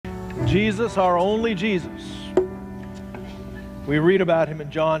Jesus, our only Jesus. We read about him in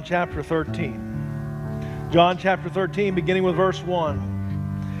John chapter 13. John chapter 13, beginning with verse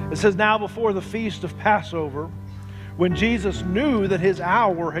 1. It says, "Now before the feast of Passover, when Jesus knew that his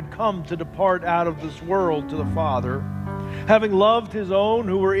hour had come to depart out of this world to the Father, having loved his own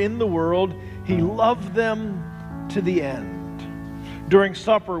who were in the world, he loved them to the end. During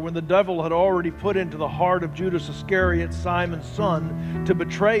supper, when the devil had already put into the heart of Judas Iscariot, Simon's son, to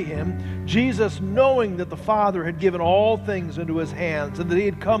betray him, Jesus, knowing that the Father had given all things into his hands, and that he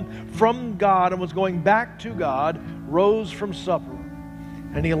had come from God and was going back to God, rose from supper.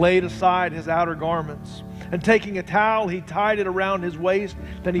 And he laid aside his outer garments, and taking a towel, he tied it around his waist.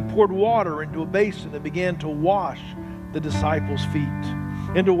 Then he poured water into a basin and began to wash the disciples' feet,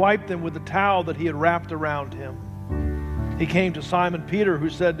 and to wipe them with the towel that he had wrapped around him. He came to Simon Peter, who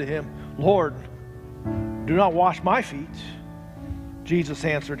said to him, 'Lord, do not wash my feet.' Jesus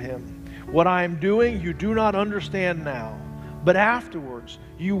answered him, 'What I am doing you do not understand now, but afterwards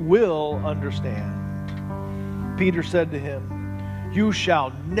you will understand.' Peter said to him, 'You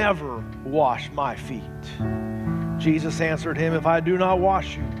shall never wash my feet.' Jesus answered him, 'If I do not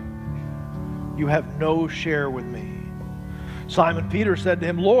wash you, you have no share with me.' Simon Peter said to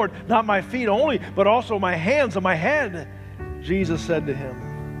him, 'Lord, not my feet only, but also my hands and my head.' Jesus said to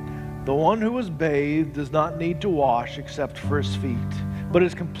him, 'The one who is bathed does not need to wash except for his feet, but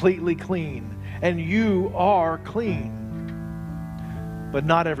is completely clean, and you are clean, but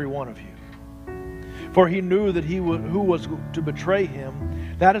not every one of you.' For he knew that who was to betray him.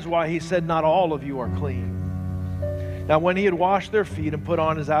 That is why he said, 'Not all of you are clean.' Now when he had washed their feet and put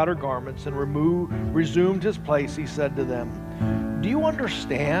on his outer garments and resumed his place, he said to them, 'Do you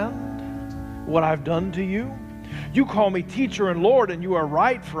understand what I've done to you? You call me teacher and Lord, and you are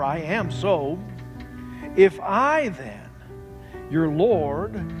right, for I am so. If I then, your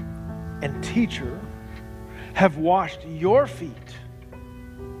Lord and teacher, have washed your feet,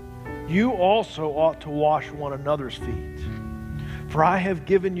 you also ought to wash one another's feet. For I have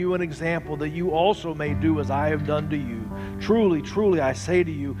given you an example that you also may do as I have done to you. Truly, truly, I say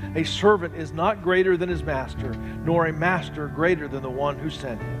to you, a servant is not greater than his master, nor a master greater than the one who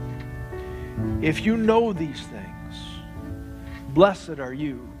sent him. If you know these things, blessed are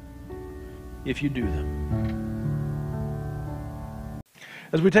you if you do them."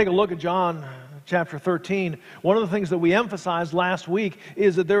 As we take a look at John chapter 13, one of the things that we emphasized last week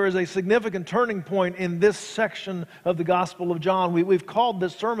is that there is a significant turning point in this section of the Gospel of John. We've called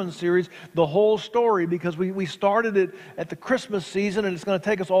this sermon series The Whole Story because we started it at the Christmas season, and it's going to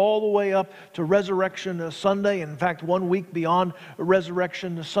take us all the way up to Resurrection Sunday. In fact, 1 week beyond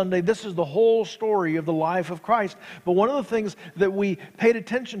Resurrection Sunday. This is the whole story of the life of Christ. But one of the things that we paid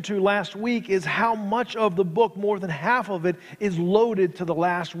attention to last week is how much of the book, more than half of it, is loaded to the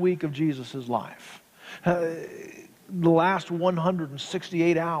last week of Jesus' life. The last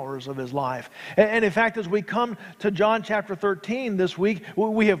 168 hours of his life. And in fact, as we come to John chapter 13 this week,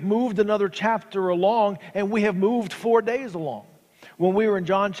 we have moved another chapter along, and we have moved 4 days along. When we were in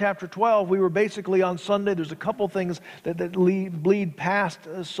John chapter 12, we were basically on Sunday. There's a couple things that bleed past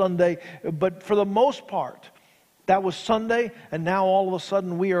Sunday, but for the most part, that was Sunday, and now all of a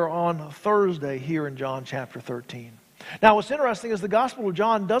sudden we are on Thursday here in John chapter 13. Now, what's interesting is the Gospel of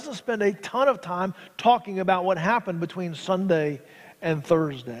John doesn't spend a ton of time talking about what happened between Sunday and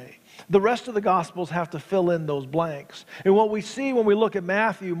Thursday. The rest of the Gospels have to fill in those blanks. And what we see when we look at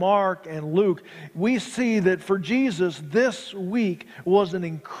Matthew, Mark, and Luke, we see that for Jesus, this week was an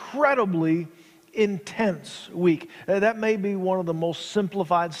incredibly intense week. That may be one of the most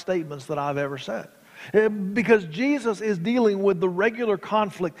simplified statements that I've ever said. Because Jesus is dealing with the regular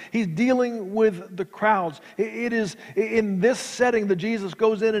conflict. He's dealing with the crowds. It is in this setting that Jesus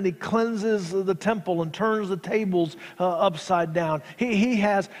goes in and he cleanses the temple and turns the tables upside down. He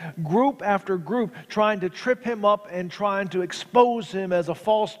has group after group trying to trip him up and trying to expose him as a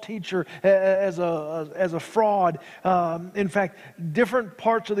false teacher, as a fraud. In fact, different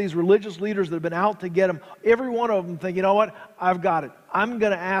parts of these religious leaders that have been out to get him, every one of them think, you know what, I've got it. I'm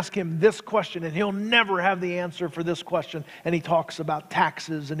going to ask him this question, and he'll never have the answer for this question. And he talks about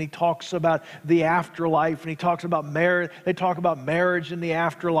taxes, and he talks about the afterlife, and he talks about marriage. They talk about marriage in the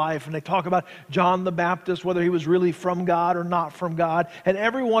afterlife, and they talk about John the Baptist, whether he was really from God or not from God. And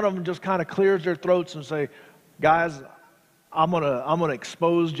every one of them just kind of clears their throats and say, guys, I'm gonna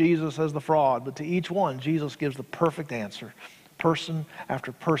expose Jesus as the fraud. But to each one, Jesus gives the perfect answer, person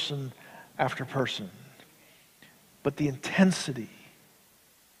after person after person. But the intensity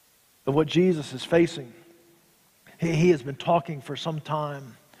of what Jesus is facing, he has been talking for some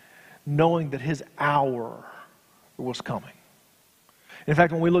time, knowing that his hour was coming. In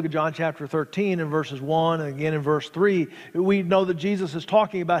fact, when we look at John chapter 13 and verses 1 and again in verse 3, we know that Jesus is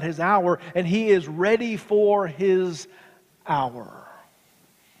talking about his hour, and he is ready for his hour.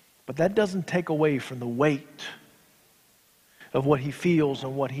 But that doesn't take away from the weight of what he feels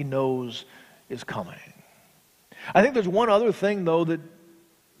and what he knows is coming. I think there's one other thing, though,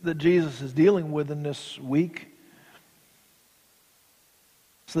 that Jesus is dealing with in this week.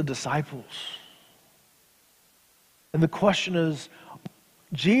 It's the disciples. And the question is,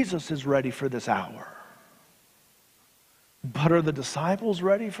 Jesus is ready for this hour. But are the disciples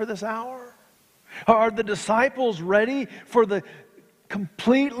ready for this hour? Are the disciples ready for the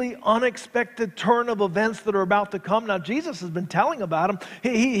completely unexpected turn of events that are about to come? Now, Jesus has been telling about them.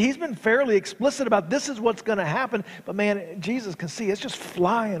 He's been fairly explicit about this is what's going to happen. But man, Jesus can see it's just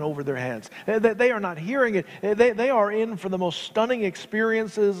flying over their heads. They are not hearing it. They are in for the most stunning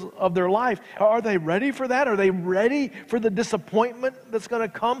experiences of their life. Are they ready for that? Are they ready for the disappointment that's going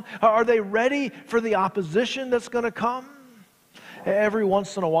to come? Are they ready for the opposition that's going to come? Every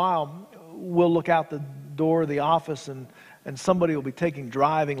once in a while, we'll look out the door of the office and somebody will be taking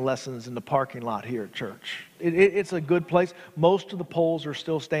driving lessons in the parking lot here at church. It's a good place. Most of the poles are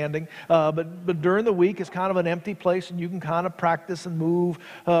still standing. But during the week, it's kind of an empty place, and you can kind of practice and move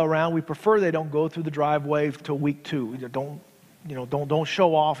around. We prefer they don't go through the driveway till week 2. Don't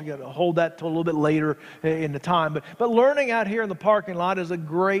show off. You got to hold that till a little bit later in the time. But learning out here in the parking lot is a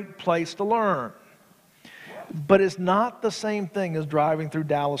great place to learn. But it's not the same thing as driving through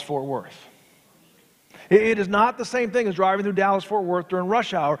Dallas-Fort Worth. It is not the same thing as driving through Dallas-Fort Worth during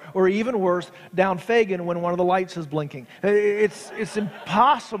rush hour, or even worse, down Fagan when one of the lights is blinking. It's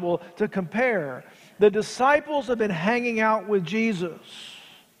impossible to compare. The disciples have been hanging out with Jesus,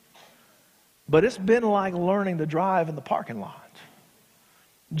 but it's been like learning to drive in the parking lot.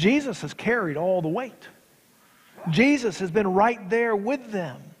 Jesus has carried all the weight. Jesus has been right there with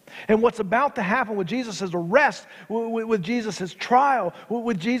them. And what's about to happen with Jesus' arrest, with Jesus' trial,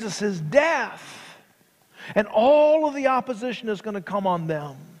 with Jesus' death, and all of the opposition is going to come on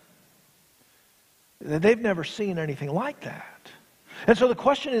them. They've never seen anything like that. And so the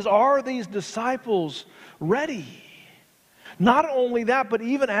question is, are these disciples ready? Not only that, but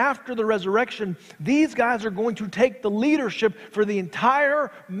even after the resurrection, these guys are going to take the leadership for the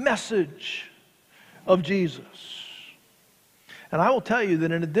entire message of Jesus. And I will tell you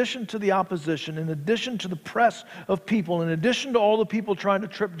that in addition to the opposition, in addition to the press of people, in addition to all the people trying to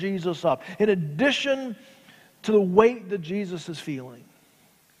trip Jesus up, in addition to the weight that Jesus is feeling,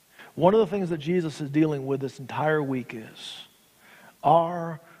 one of the things that Jesus is dealing with this entire week is,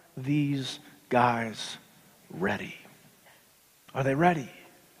 are these guys ready? Are they ready?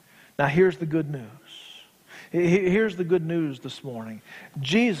 Now here's the good news. Here's the good news this morning.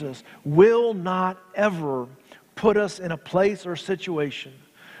 Jesus will not ever put us in a place or situation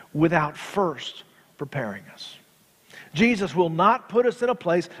without first preparing us. Jesus will not put us in a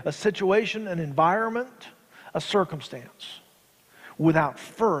place, a situation, an environment, a circumstance, without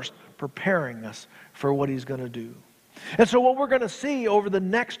first preparing us for what he's going to do. And so what we're going to see over the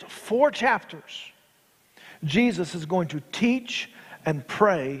next 4 chapters, Jesus is going to teach and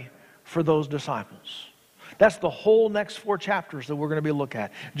pray for those disciples. That's the whole next 4 chapters that we're going to be looking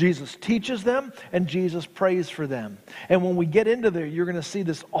at. Jesus teaches them and Jesus prays for them. And when we get into there, you're going to see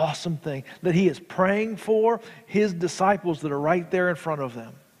this awesome thing that he is praying for his disciples that are right there in front of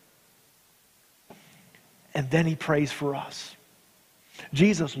them. And then he prays for us.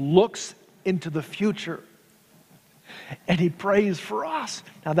 Jesus looks into the future and he prays for us.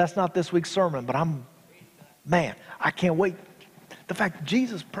 Now that's not this week's sermon, but I can't wait. The fact that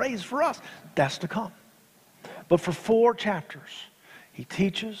Jesus prays for us, that's to come. But for 4 chapters, he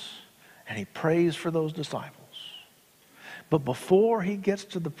teaches and he prays for those disciples. But before he gets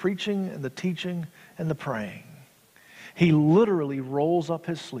to the preaching and the teaching and the praying, he literally rolls up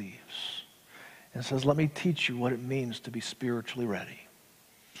his sleeves and says, let me teach you what it means to be spiritually ready.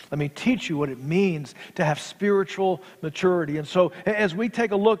 Let me teach you what it means to have spiritual maturity. And so as we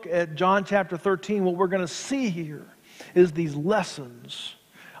take a look at John chapter 13, what we're going to see here is these lessons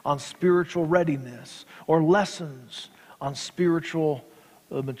on spiritual readiness, or lessons on spiritual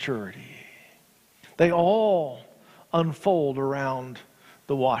maturity. They all unfold around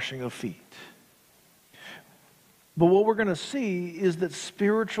the washing of feet. But what we're going to see is that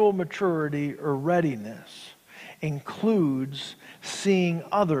spiritual maturity or readiness includes seeing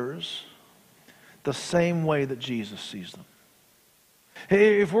others the same way that Jesus sees them.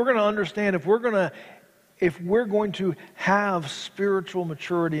 If we're going to understand, if we're going to have spiritual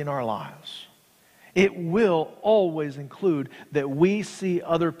maturity in our lives, it will always include that we see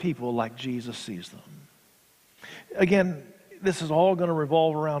other people like Jesus sees them. Again, this is all going to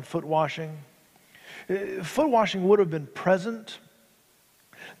revolve around foot washing. Foot washing would have been present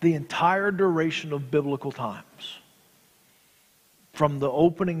the entire duration of biblical times. From the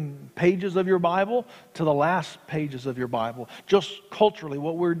opening pages of your Bible to the last pages of your Bible. Just culturally,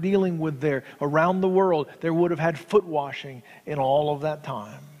 what we're dealing with there, around the world, there would have had foot washing in all of that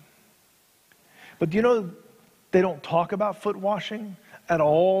time. But do you know they don't talk about foot washing at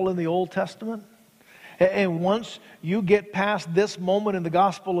all in the Old Testament? And once you get past this moment in the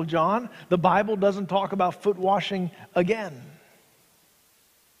Gospel of John, the Bible doesn't talk about foot washing again.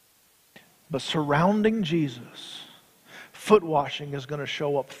 But surrounding Jesus, foot washing is going to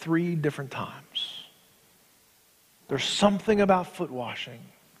show up 3 different times. There's something about foot washing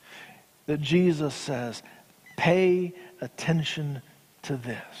that Jesus says, pay attention to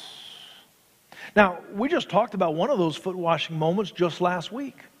this. Now, we just talked about one of those foot washing moments just last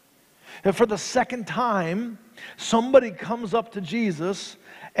week. And for the second time, somebody comes up to Jesus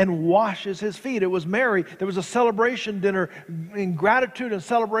and washes his feet. It was Mary. There was a celebration dinner in gratitude and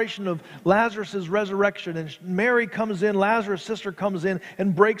celebration of Lazarus' resurrection. And Mary comes in, Lazarus' sister comes in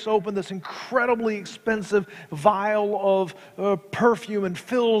and breaks open this incredibly expensive vial of perfume and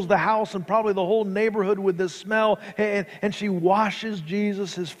fills the house and probably the whole neighborhood with this smell. And she washes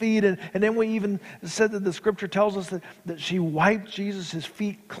Jesus' feet. And then we even said that the scripture tells us that she wiped Jesus'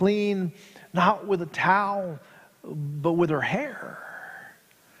 feet clean, not with a towel, but with her hair.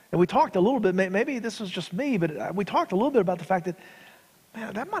 And we talked a little bit, maybe this was just me, but we talked a little bit about the fact that,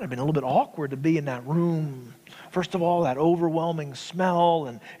 man, that might have been a little bit awkward to be in that room. First of all, that overwhelming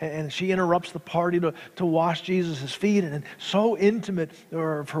smell, and she interrupts the party to wash Jesus' feet, and so intimate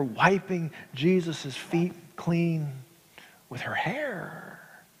of her wiping Jesus' feet clean with her hair.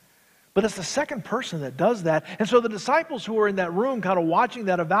 But it's the second person that does that. And so the disciples who are in that room kind of watching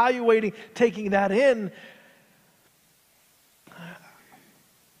that, evaluating, taking that in,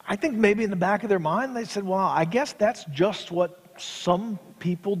 I think maybe in the back of their mind they said, well, I guess that's just what some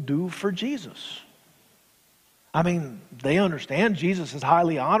people do for Jesus. I mean, they understand Jesus is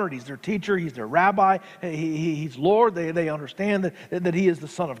highly honored. He's their teacher. He's their rabbi. He's Lord. They understand that he is the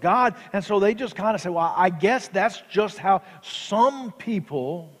Son of God. And so they just kind of say, well, I guess that's just how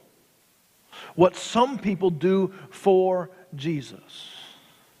what some people do for Jesus.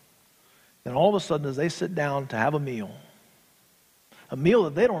 And all of a sudden, as they sit down to have a meal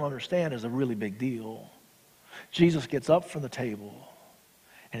that they don't understand is a really big deal, Jesus gets up from the table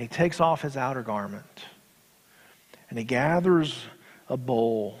and he takes off his outer garment and he gathers a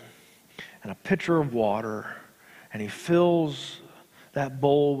bowl and a pitcher of water and he fills that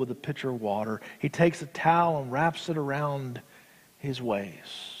bowl with a pitcher of water. He takes a towel and wraps it around his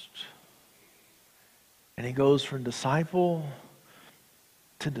waist. And he goes from disciple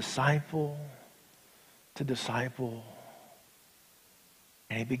to disciple to disciple.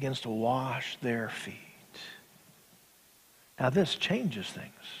 And he begins to wash their feet. Now this changes things.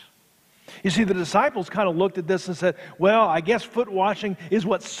 You see, the disciples kind of looked at this and said, well, I guess foot washing is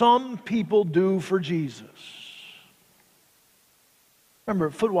what some people do for Jesus. Remember,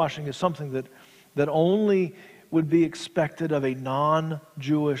 foot washing is something that only would be expected of a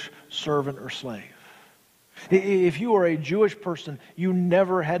non-Jewish servant or slave. If you were a Jewish person, you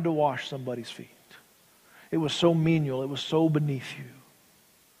never had to wash somebody's feet. It was so menial. It was so beneath you.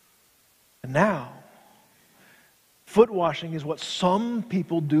 And now, foot washing is what some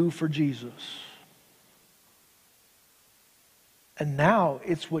people do for Jesus. And now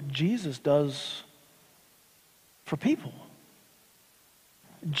it's what Jesus does for people.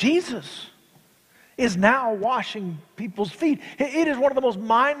 Jesus is now washing people's feet. It is one of the most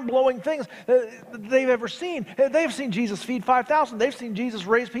mind-blowing things they've ever seen. They've seen Jesus feed 5,000. They've seen Jesus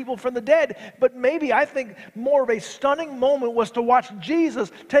raise people from the dead. But maybe, I think, more of a stunning moment was to watch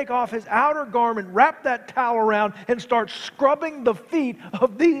Jesus take off his outer garment, wrap that towel around, and start scrubbing the feet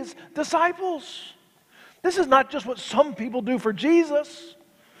of these disciples. This is not just what some people do for Jesus,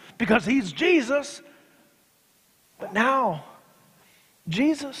 because he's Jesus. But now,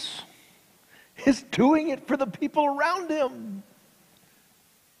 Jesus is doing it for the people around him.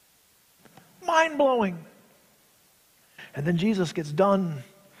 Mind-blowing. And then Jesus gets done,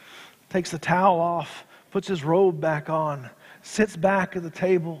 takes the towel off, puts his robe back on, sits back at the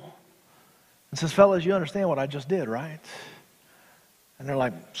table, and says, fellas, you understand what I just did, right? And they're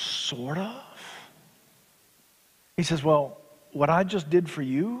like, sort of. He says, well, what I just did for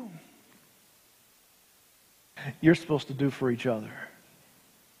you, you're supposed to do for each other.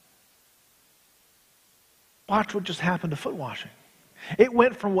 Watch what just happened to foot washing. It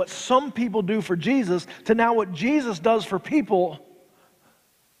went from what some people do for Jesus to now what Jesus does for people.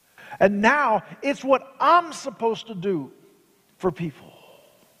 And now it's what I'm supposed to do for people.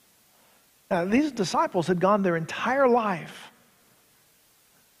 Now, these disciples had gone their entire life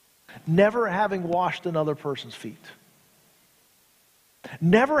never having washed another person's feet.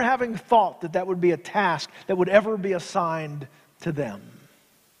 Never having thought that that would be a task that would ever be assigned to them.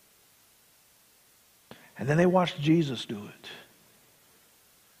 And then they watched Jesus do it.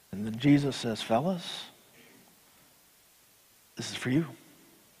 And then Jesus says, fellas, this is for you.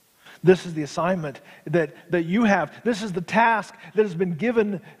 This is the assignment that you have. This is the task that has been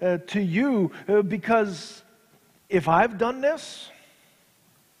given to you because if I've done this,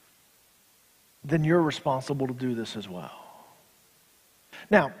 then you're responsible to do this as well.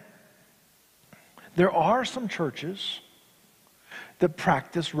 Now, there are some churches that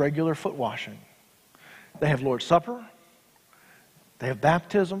practice regular foot washing. They have Lord's Supper, they have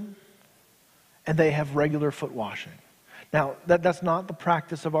baptism, and they have regular foot washing. Now, that's not the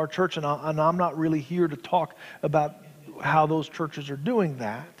practice of our church, and I'm not really here to talk about how those churches are doing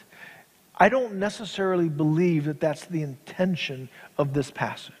that. I don't necessarily believe that that's the intention of this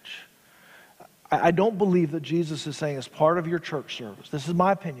passage. I don't believe that Jesus is saying as part of your church service, this is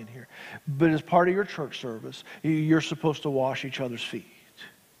my opinion here, but as part of your church service, you're supposed to wash each other's feet.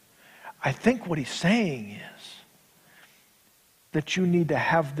 I think what he's saying is that you need to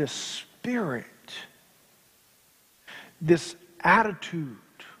have this spirit, this attitude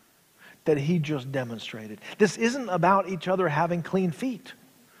that he just demonstrated. This isn't about each other having clean feet.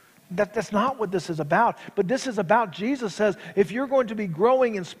 That's not what this is about. But this is about, Jesus says, if you're going to be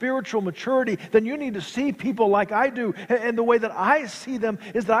growing in spiritual maturity, then you need to see people like I do. And the way that I see them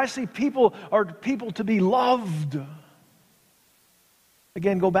is that I see people are people to be loved.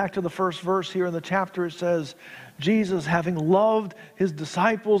 Again, go back to the first verse here in the chapter. It says, Jesus, having loved his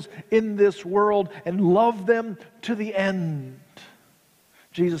disciples in this world and loved them to the end.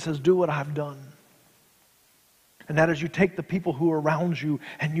 Jesus says, do what I've done. And that is you take the people who are around you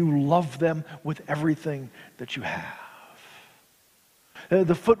and you love them with everything that you have.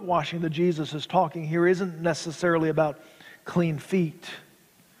 The foot washing that Jesus is talking here isn't necessarily about clean feet,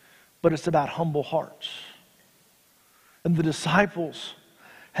 but it's about humble hearts. And the disciples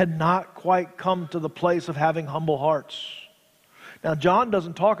had not quite come to the place of having humble hearts. Now, John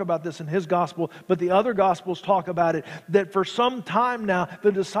doesn't talk about this in his gospel, but the other gospels talk about it, that for some time now,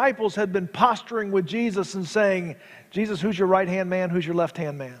 the disciples had been posturing with Jesus and saying, Jesus, who's your right-hand man? Who's your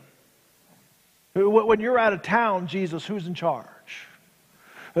left-hand man? When you're out of town, Jesus, who's in charge?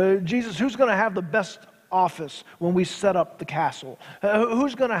 Jesus, who's going to have the best office when we set up the castle?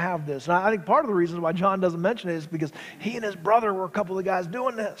 Who's going to have this? And I think part of the reason why John doesn't mention it is because he and his brother were a couple of guys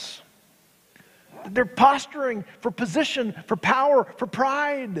doing this. They're posturing for position, for power, for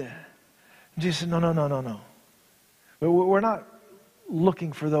pride. Jesus said, no. We're not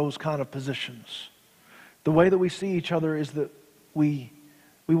looking for those kind of positions. The way that we see each other is that we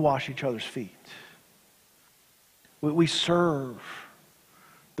wash each other's feet. We serve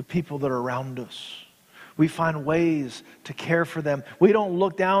the people that are around us. We find ways to care for them. We don't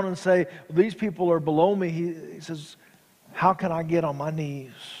look down and say, these people are below me. He says, how can I get on my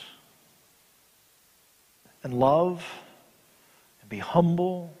knees and love and be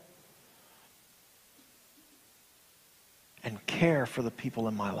humble and care for the people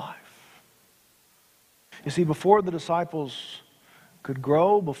in my life? You see, before the disciples could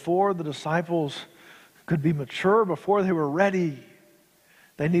grow, before the disciples could be mature, before they were ready,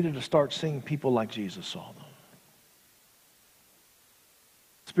 they needed to start seeing people like Jesus saw them.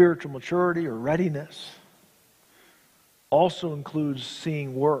 Spiritual maturity or readiness also includes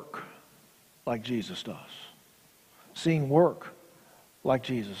seeing work like Jesus does. Seeing work like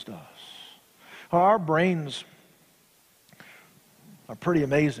Jesus does. Our brains are pretty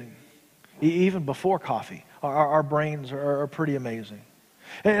amazing. Even before coffee, our brains are pretty amazing.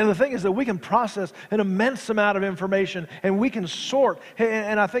 And the thing is that we can process an immense amount of information and we can sort.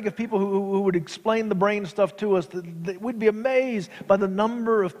 And I think if people who would explain the brain stuff to us, that we'd be amazed by the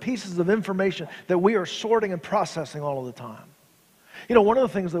number of pieces of information that we are sorting and processing all of the time. You know, one of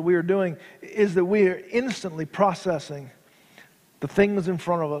the things that we are doing is that we are instantly processing the things in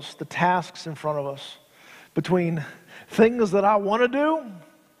front of us, the tasks in front of us, between things that I want to do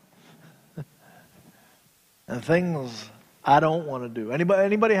and things I don't want to do.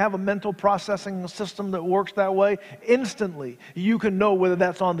 Anybody have a mental processing system that works that way? Instantly, you can know whether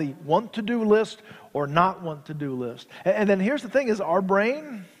that's on the want-to-do list or not want-to-do list. And then here's the thing is our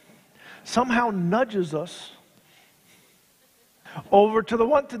brain somehow nudges us over to the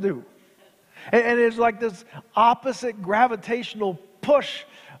want-to-do. And it's like this opposite gravitational push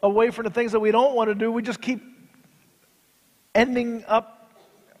away from the things that we don't want to do. We just keep ending up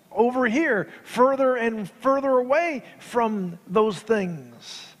over here, further and further away from those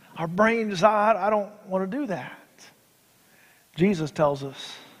things. Our brain decides, I don't want to do that. Jesus tells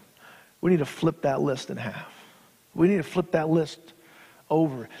us we need to flip that list in half. We need to flip that list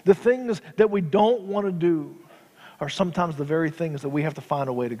over. The things that we don't want to do are sometimes the very things that we have to find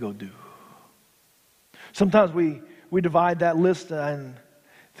a way to go do. Sometimes we divide that list in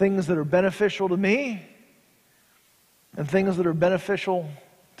things that are beneficial to me and things that are beneficial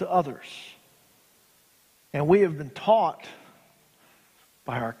to others. And we have been taught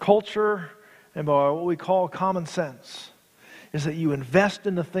by our culture and by what we call common sense is that you invest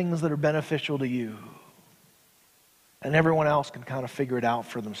in the things that are beneficial to you, and everyone else can kind of figure it out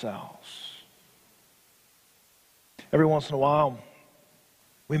for themselves. Every once in a while,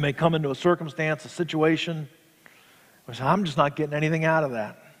 we may come into a circumstance, a situation, where we say, I'm just not getting anything out of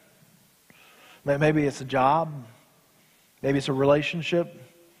that. Maybe it's a job, maybe it's a relationship,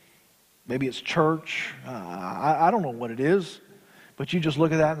 maybe it's church. I don't know what it is, but you just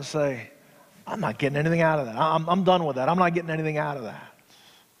look at that and say, I'm not getting anything out of that. I'm done with that. I'm not getting anything out of that.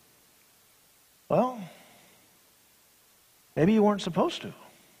 Well, maybe you weren't supposed to.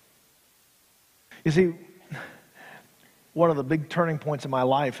 You see, one of the big turning points in my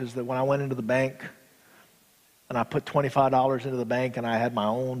life is that when I went into the bank and I put $25 into the bank and I had my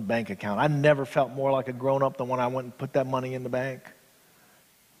own bank account, I never felt more like a grown-up than when I went and put that money in the bank.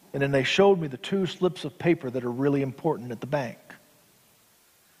 And then they showed me the two slips of paper that are really important at the bank.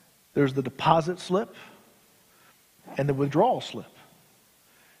 There's the deposit slip and the withdrawal slip.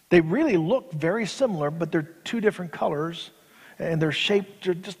 They really look very similar, but they're two different colors, and they're shaped,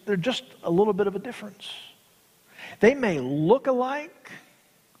 they're just a little bit of a difference. They may look alike,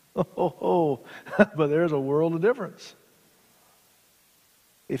 but there's a world of difference.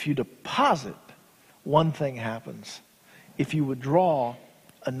 If you deposit, one thing happens. If you withdraw,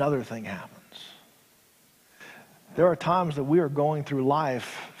 another thing happens. There are times that we are going through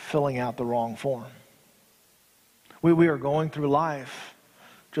life filling out the wrong form. We are going through life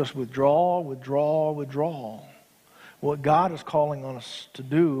just withdraw. What God is calling on us to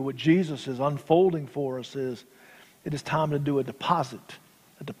do, what Jesus is unfolding for us is, it is time to do a deposit,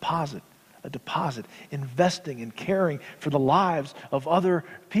 investing and caring for the lives of other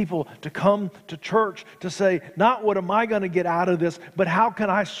people, to come to church to say, not what am I going to get out of this, but how can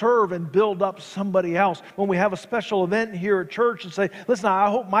I serve and build up somebody else? When we have a special event here at church and say, listen, I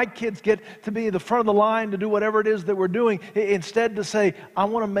hope my kids get to be the front of the line to do whatever it is that we're doing, instead to say, I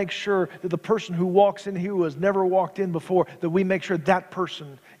want to make sure that the person who walks in here who has never walked in before, that we make sure that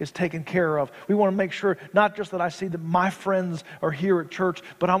person is taken care of. We want to make sure not just that I see that my friends are here at church,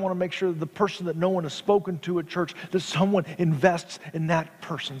 but I want to make sure that the person that no one has spoken to at church, that someone invests in that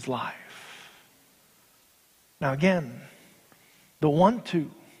person's life. Now again, the 1-2,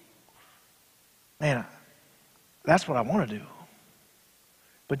 man, that's what I want to do.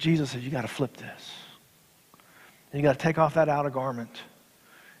 But Jesus says, you got to flip this. And you got to take off that outer garment,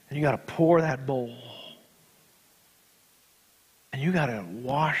 and you got to pour that bowl. And you got to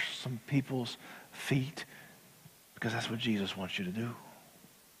wash some people's feet, because that's what Jesus wants you to do.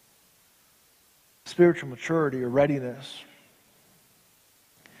 Spiritual maturity or readiness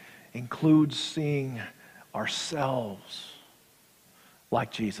includes seeing ourselves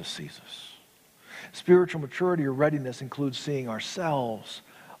like Jesus sees us. Spiritual maturity or readiness includes seeing ourselves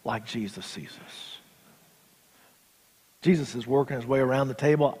like Jesus sees us. Jesus is working his way around the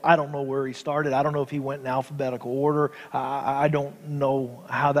table. I don't know where he started. I don't know if he went in alphabetical order. I don't know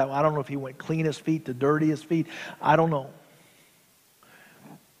how that, I don't know if he went cleanest feet to dirtiest feet. I don't know.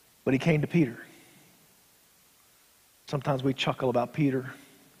 But he came to Peter. Sometimes we chuckle about Peter.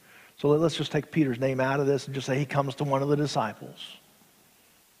 So let's just take Peter's name out of this and just say he comes to one of the disciples.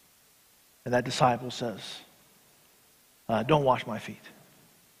 And that disciple says, don't wash my feet.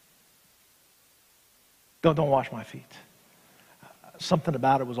 Don't wash my feet. Something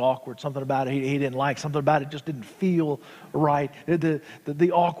about it was awkward. Something about it he didn't like. Something about it just didn't feel right.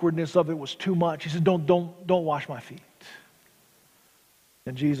 The awkwardness of it was too much. He said, don't wash my feet.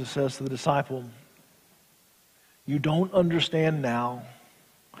 And Jesus says to the disciple, you don't understand now,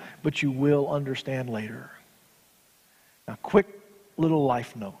 but you will understand later. Now, quick little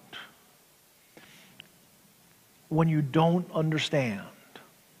life note. When you don't understand,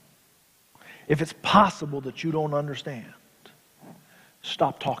 if it's possible that you don't understand,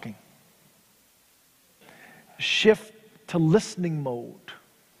 stop talking. Shift to listening mode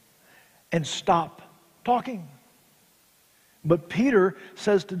and stop talking. But Peter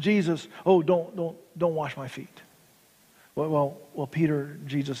says to Jesus, oh, don't wash my feet. Well, Peter,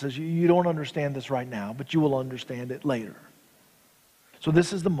 Jesus says, you don't understand this right now, but you will understand it later. So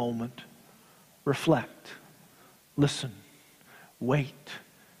this is the moment. Reflect. Listen. Wait.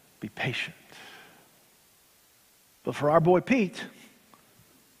 Be patient. But for our boy Pete,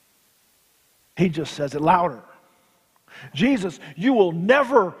 he just says it louder. Jesus, you will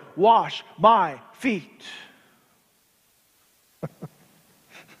never wash my feet.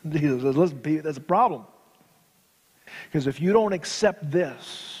 Jesus says, listen, Pete, that's a problem. Because if you don't accept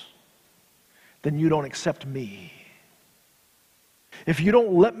this, then you don't accept me. If you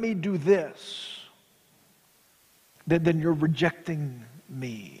don't let me do this, then you're rejecting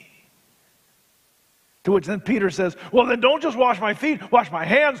me. To which then Peter says, well, then don't just wash my feet, wash my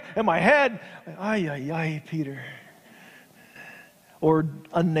hands and my head. Ay, ay, ay, Peter. Or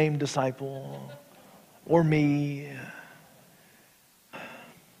unnamed disciple. Or me.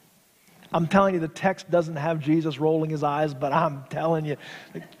 I'm telling you, the text doesn't have Jesus rolling his eyes, but I'm telling you,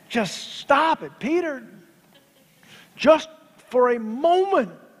 just stop it, Peter. Just for a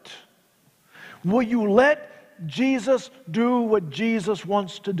moment, will you let Jesus do what Jesus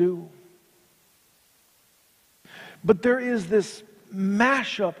wants to do? But there is this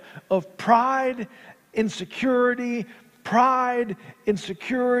mashup of pride, insecurity, pride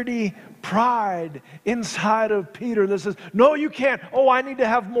inside of Peter that says, no, you can't. Oh, I need to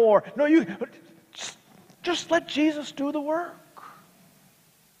have more. No, you just let Jesus do the work.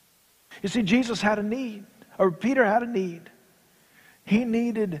 You see, Jesus had a need, or Peter had a need. He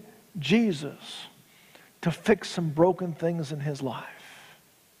needed Jesus to fix some broken things in his life.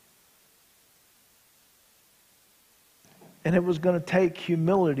 And it was going to take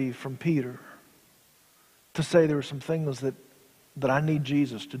humility from Peter to say there are some things that I need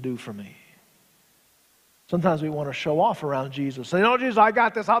Jesus to do for me. Sometimes we want to show off around Jesus. Say, no, Jesus, I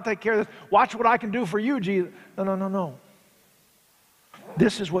got this. I'll take care of this. Watch what I can do for you, Jesus. No.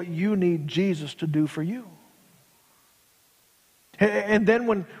 This is what you need Jesus to do for you. And then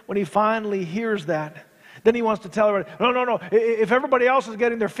when he finally hears that, then he wants to tell everybody, no. If everybody else is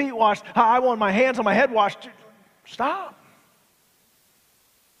getting their feet washed, I want my hands and my head washed. Stop.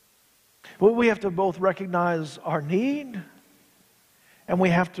 Well, we have to both recognize our need, and we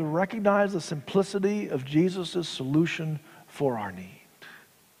have to recognize the simplicity of Jesus' solution for our need.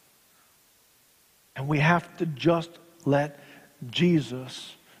 And we have to just let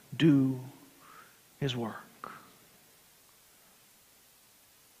Jesus do his work.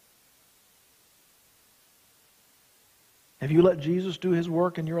 Have you let Jesus do his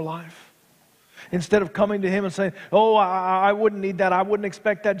work in your life? Instead of coming to him and saying, oh, I wouldn't need that. I wouldn't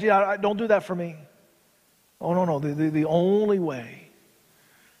expect that. Don't do that for me. Oh, no. The only way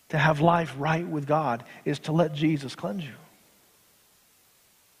to have life right with God is to let Jesus cleanse you.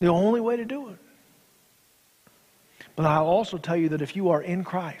 The only way to do it. But I'll also tell you that if you are in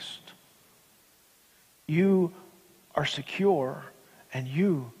Christ, you are secure and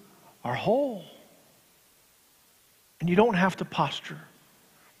you are whole. And you don't have to posture.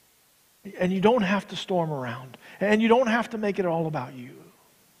 And you don't have to storm around. And you don't have to make it all about you.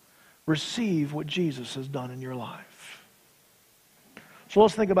 Receive what Jesus has done in your life. So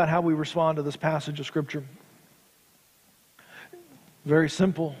let's think about how we respond to this passage of Scripture. Very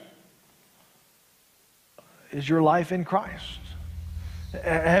simple. Is your life in Christ?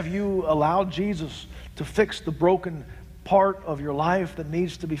 Have you allowed Jesus to fix the broken part of your life that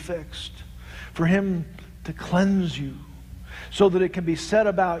needs to be fixed? For him to cleanse you so that it can be said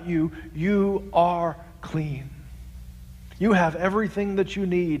about you, you are clean. You have everything that you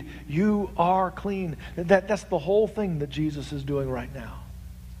need. You are clean. That's the whole thing that Jesus is doing right now.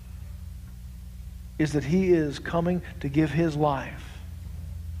 Is that he is coming to give his life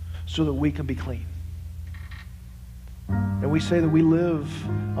so that we can be clean. And we say that we live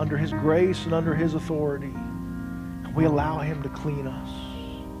under his grace and under his authority. And we allow him to clean us.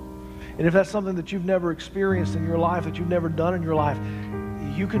 And if that's something that you've never experienced in your life, that you've never done in your life,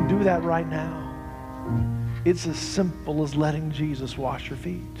 you can do that right now. It's as simple as letting Jesus wash your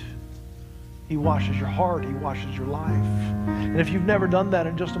feet. He washes your heart. He washes your life. And if you've never done that,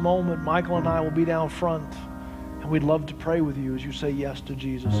 in just a moment, Michael and I will be down front, and we'd love to pray with you as you say yes to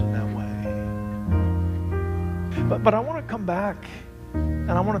Jesus in that way. But I want to come back, and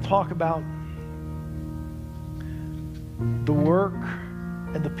I want to talk about the work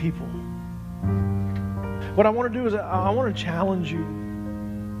and the people. What I want to do is I want to challenge you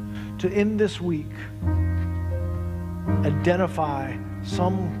to, in this week, identify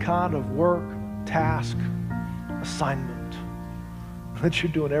some kind of work, task, assignment that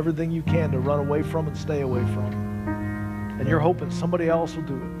you're doing everything you can to run away from and stay away from. And you're hoping somebody else will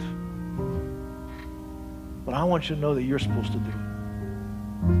do it. But I want you to know that you're supposed to do it.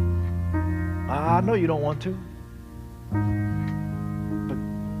 I know you don't want to.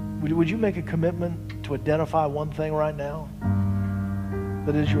 would you make a commitment to identify one thing right now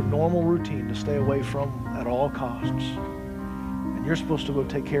that is your normal routine to stay away from at all costs? And you're supposed to go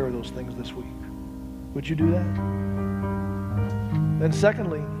take care of those things this week. Would you do that? Then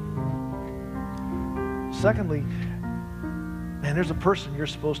secondly, man, there's a person you're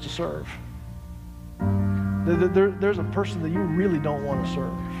supposed to serve. There's a person that you really don't want to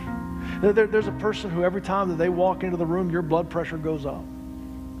serve. There's a person who every time that they walk into the room, your blood pressure goes up.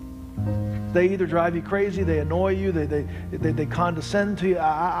 They either drive you crazy, they annoy you, they condescend to you.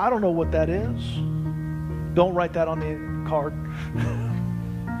 I don't know what that is. Don't write that on the card.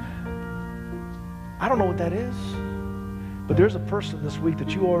 I don't know what that is. But there's a person this week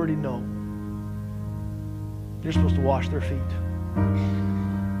that you already know. You're supposed to wash their feet.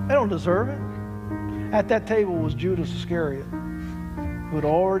 They don't deserve it. At that table was Judas Iscariot, who had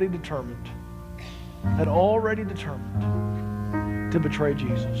already determined to betray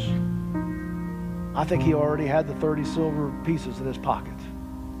Jesus. I think he already had the 30 silver pieces in his pocket.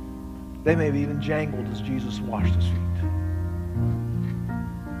 They may have even jangled as Jesus washed his feet.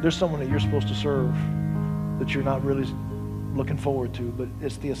 There's someone that you're supposed to serve that you're not really looking forward to, but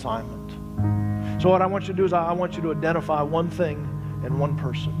it's the assignment. So what I want you to do is I want you to identify one thing and one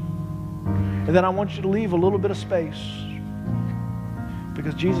person. And then I want you to leave a little bit of space,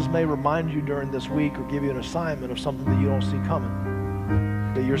 because Jesus may remind you during this week or give you an assignment of something that you don't see coming,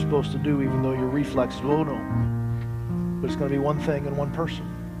 that you're supposed to do, even though your reflex is, oh no. But it's going to be one thing and one person.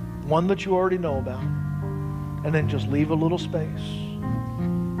 One that you already know about. And then just leave a little space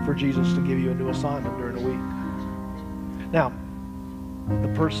for Jesus to give you a new assignment during the week. Now, the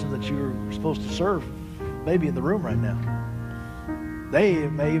person that you're supposed to serve may be in the room right now. They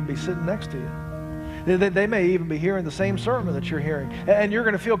may even be sitting next to you. They may even be hearing the same sermon that you're hearing. And you're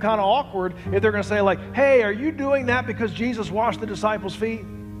going to feel kind of awkward if they're going to say like, hey, are you doing that because Jesus washed the disciples' feet?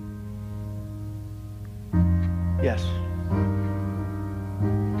 Yes.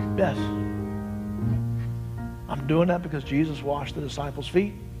 Yes. I'm doing that because Jesus washed the disciples'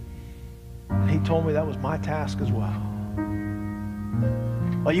 feet. And he told me that was my task as well.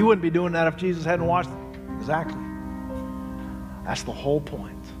 Well, you wouldn't be doing that if Jesus hadn't washed it. Exactly. That's the whole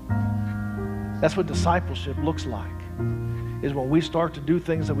point. That's what discipleship looks like, is when we start to do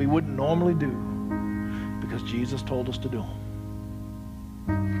things that we wouldn't normally do because Jesus told us to do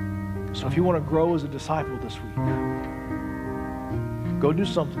them. So if you want to grow as a disciple this week, go do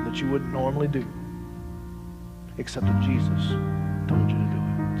something that you wouldn't normally do, except that Jesus told you to do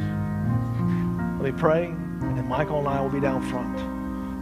it. Let me pray, and then Michael and I will be down front.